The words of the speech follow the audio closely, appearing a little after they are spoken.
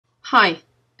Hi,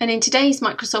 and in today's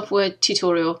Microsoft Word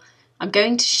tutorial I'm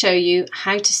going to show you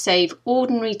how to save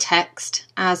ordinary text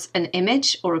as an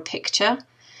image or a picture.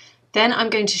 Then I'm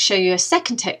going to show you a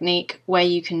second technique where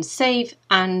you can save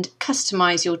and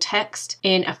customize your text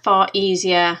in a far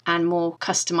easier and more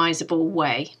customizable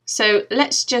way. So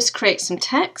let's just create some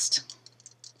text.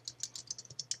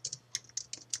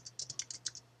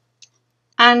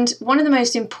 And one of the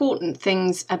most important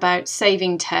things about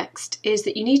saving text is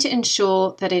that you need to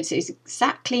ensure that it is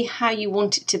exactly how you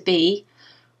want it to be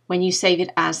when you save it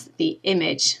as the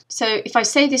image. So if I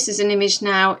save this as an image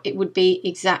now, it would be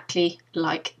exactly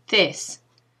like this.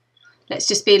 Let's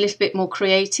just be a little bit more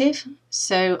creative.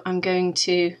 So I'm going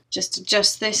to just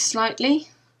adjust this slightly.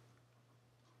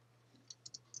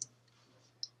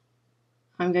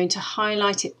 I'm going to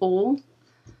highlight it all.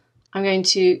 I'm going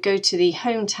to go to the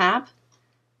Home tab,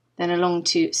 then along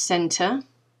to Center.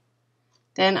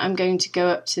 Then I'm going to go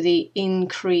up to the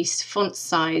Increase Font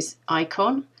Size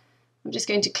icon. I'm just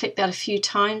going to click that a few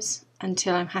times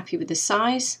until I'm happy with the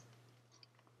size.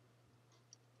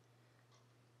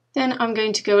 Then I'm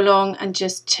going to go along and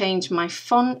just change my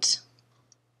font,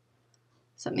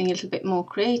 something a little bit more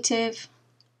creative.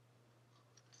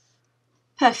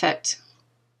 Perfect.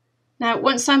 Now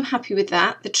once I'm happy with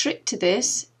that, the trick to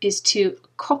this is to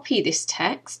copy this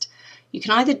text. You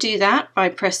can either do that by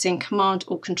pressing Command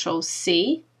or Control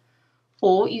C,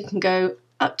 or you can go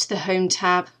up to the Home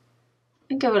tab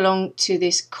and go along to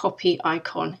this copy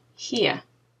icon here.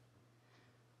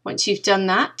 Once you've done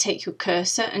that, take your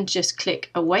cursor and just click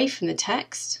away from the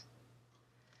text.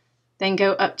 Then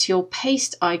go up to your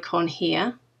paste icon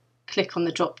here, click on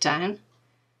the drop down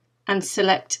and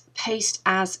select Paste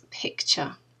as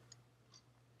Picture.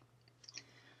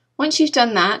 Once you've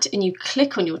done that and you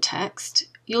click on your text,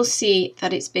 you'll see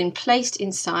that it's been placed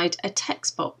inside a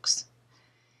text box.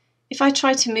 If I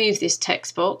try to move this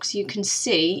text box, you can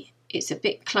see it's a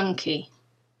bit clunky.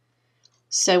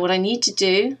 So what I need to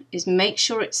do is make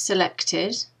sure it's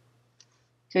selected,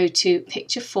 go to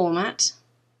Picture Format,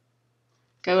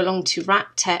 go along to Wrap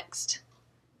Text,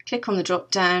 click on the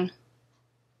drop down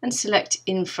and select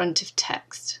In Front of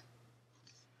Text.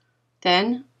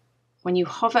 Then when you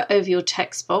hover over your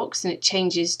text box and it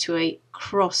changes to a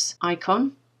cross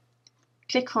icon,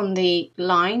 click on the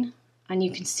line and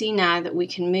you can see now that we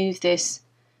can move this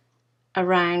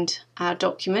around our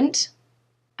document.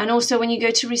 And also when you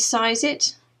go to resize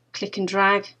it, click and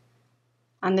drag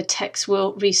and the text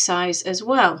will resize as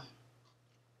well.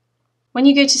 When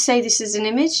you go to save this as an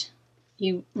image,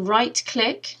 you right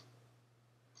click,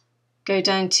 go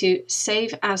down to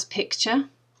Save as Picture.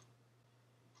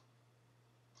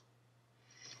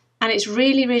 And it's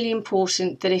really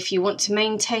important that if you want to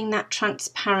maintain that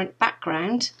transparent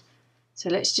background, so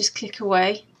let's just click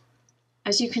away.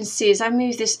 As you can see, as I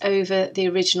move this over the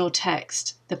original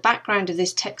text, the background of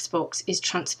this text box is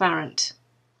transparent.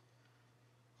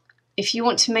 If you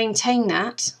want to maintain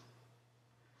that,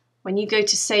 when you go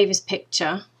to Save as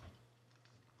Picture,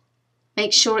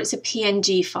 make sure it's a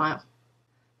PNG file.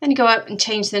 Then go up and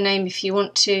change the name if you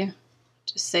want to.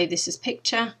 Just save this as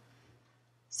Picture.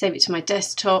 Save it to my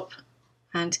desktop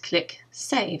and click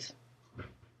Save.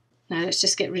 Now let's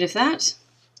just get rid of that.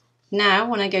 Now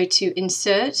when I go to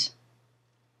Insert,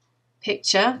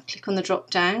 Picture, click on the drop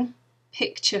down,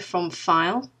 Picture from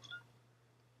File.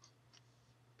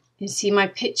 You can see my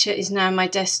picture is now my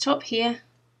desktop here.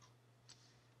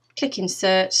 Click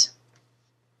Insert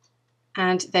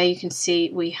and there you can see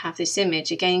we have this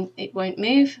image. Again, it won't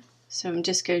move, so I'm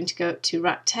just going to go up to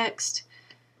Wrap Text,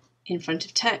 In Front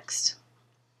of Text.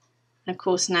 And of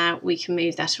course now we can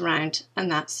move that around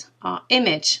and that's our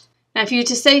image. Now if you were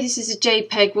to say this is a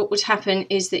JPEG, what would happen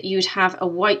is that you would have a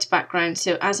white background.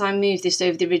 So as I move this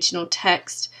over the original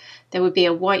text, there would be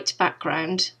a white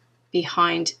background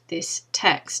behind this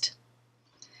text.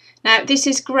 Now this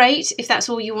is great if that's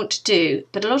all you want to do,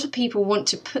 but a lot of people want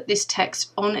to put this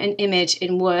text on an image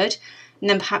in Word and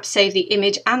then perhaps save the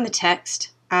image and the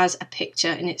text as a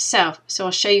picture in itself. So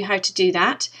I'll show you how to do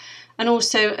that. And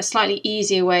also a slightly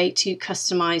easier way to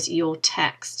customize your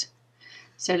text.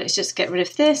 So let's just get rid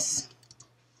of this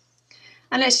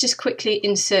and let's just quickly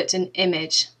insert an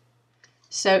image.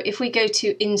 So if we go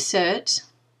to Insert,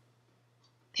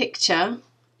 Picture,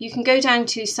 you can go down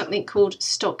to something called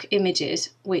Stock Images,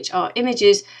 which are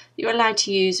images that you're allowed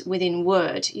to use within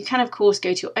Word. You can of course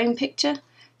go to your own picture,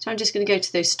 so I'm just going to go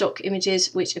to those stock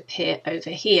images which appear over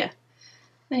here.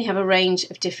 Then you have a range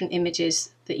of different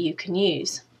images that you can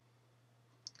use.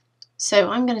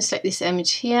 So I'm going to select this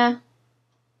image here,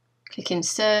 click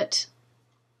Insert,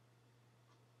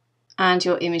 and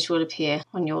your image will appear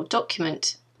on your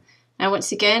document. Now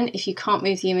once again, if you can't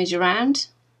move the image around,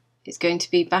 it's going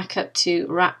to be back up to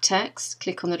wrap text,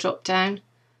 click on the drop down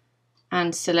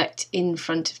and select in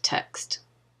front of text.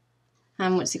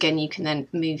 And once again, you can then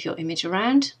move your image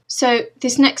around. So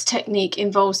this next technique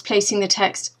involves placing the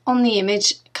text on the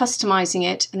image, customizing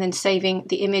it, and then saving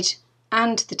the image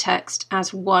and the text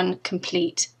as one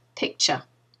complete picture.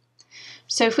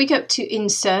 So if we go up to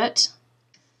Insert,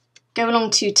 go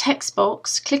along to Text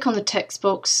Box, click on the text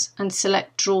box and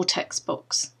select Draw Text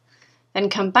Box. Then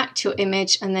come back to your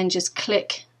image and then just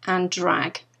click and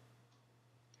drag.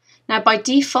 Now by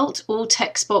default, all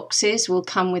text boxes will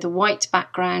come with a white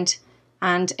background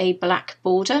and a black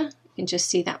border. You can just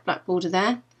see that black border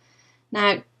there.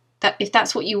 Now, if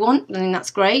that's what you want, then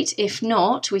that's great. If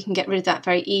not, we can get rid of that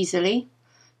very easily.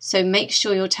 So make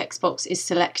sure your text box is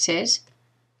selected.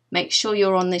 Make sure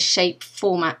you're on the Shape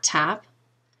Format tab.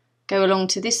 Go along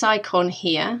to this icon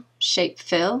here, Shape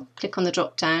Fill, click on the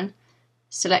drop down,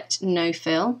 select No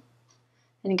Fill,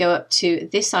 then go up to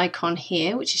this icon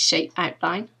here, which is Shape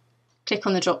Outline, click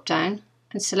on the drop down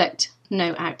and select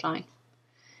No Outline.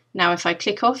 Now if I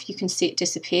click off, you can see it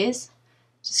disappears.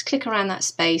 Just click around that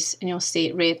space and you'll see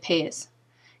it reappears.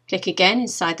 Click again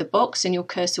inside the box and your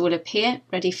cursor will appear,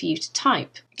 ready for you to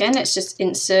type. Again, let's just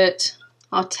insert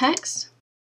our text.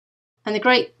 And the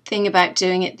great thing about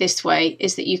doing it this way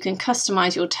is that you can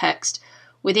customize your text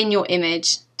within your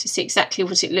image to see exactly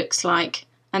what it looks like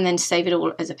and then save it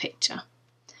all as a picture.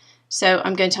 So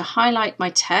I'm going to highlight my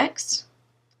text,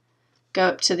 go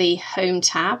up to the Home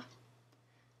tab,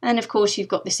 and of course you've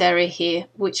got this area here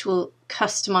which will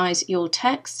customize your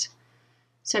text.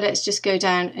 So let's just go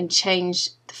down and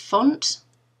change the font.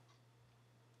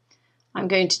 I'm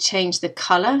going to change the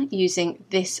color using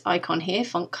this icon here,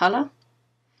 Font Color.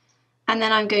 And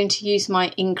then I'm going to use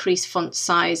my Increase Font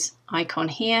Size icon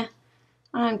here.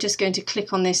 And I'm just going to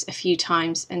click on this a few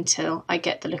times until I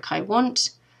get the look I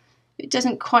want. If it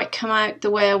doesn't quite come out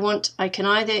the way I want, I can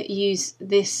either use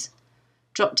this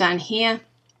drop down here,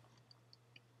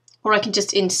 or I can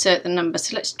just insert the number.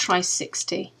 So let's try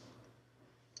 60.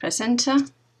 Press Enter.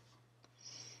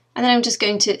 And then I'm just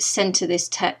going to center this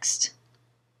text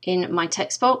in my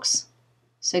text box.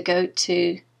 So go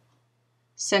to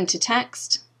Center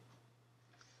Text.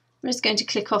 I'm just going to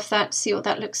click off that to see what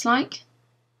that looks like.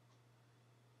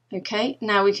 Okay,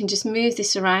 now we can just move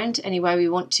this around anywhere we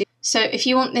want to. So if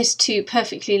you want this to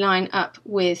perfectly line up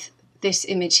with this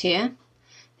image here,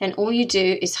 then all you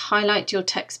do is highlight your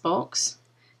text box,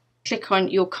 click on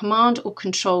your Command or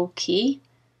Control key,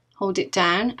 hold it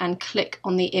down and click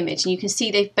on the image. And you can see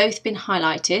they've both been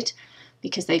highlighted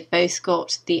because they've both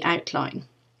got the outline.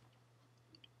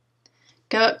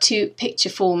 Go up to Picture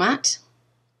Format,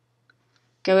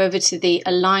 go over to the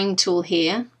Align tool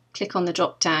here, click on the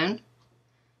drop down,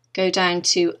 go down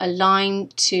to Align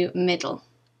to Middle.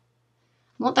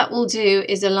 What that will do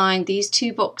is align these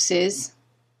two boxes,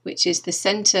 which is the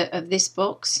center of this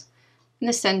box and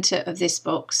the center of this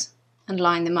box, and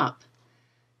line them up.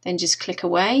 Then just click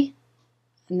away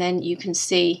and then you can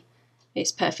see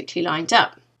it's perfectly lined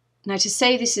up. Now to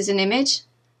say this is an image,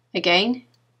 again,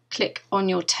 click on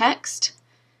your text,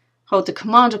 hold the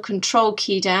Command or Control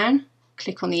key down,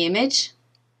 click on the image,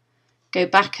 go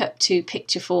back up to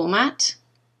Picture Format,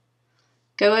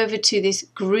 go over to this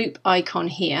group icon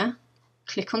here,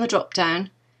 click on the drop down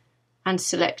and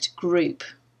select Group.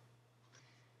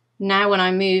 Now when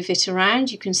I move it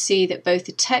around, you can see that both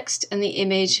the text and the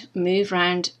image move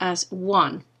around as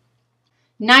one.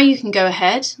 Now you can go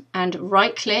ahead and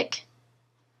right click,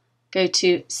 go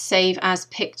to Save as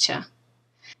Picture.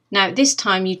 Now this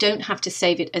time you don't have to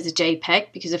save it as a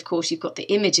JPEG because of course you've got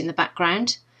the image in the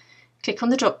background. Click on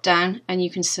the drop down and you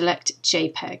can select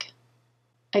JPEG.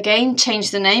 Again,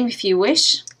 change the name if you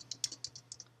wish.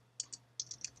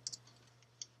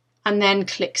 And then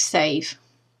click Save.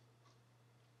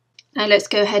 Now let's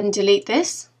go ahead and delete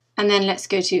this, and then let's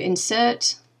go to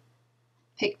Insert,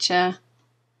 Picture,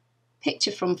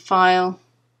 Picture from File.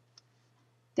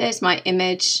 There's my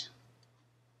image.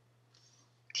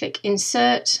 Click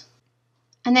Insert,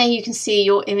 and there you can see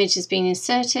your image has been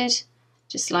inserted,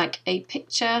 just like a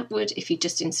picture would if you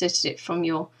just inserted it from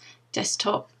your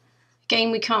desktop.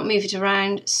 Again, we can't move it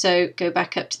around, so go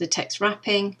back up to the text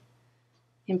wrapping,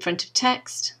 in front of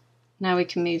text. Now we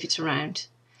can move it around.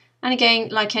 And again,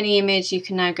 like any image, you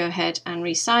can now go ahead and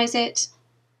resize it,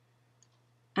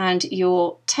 and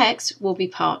your text will be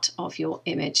part of your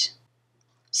image.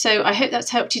 So I hope that's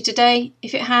helped you today.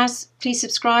 If it has, please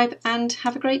subscribe and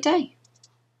have a great day.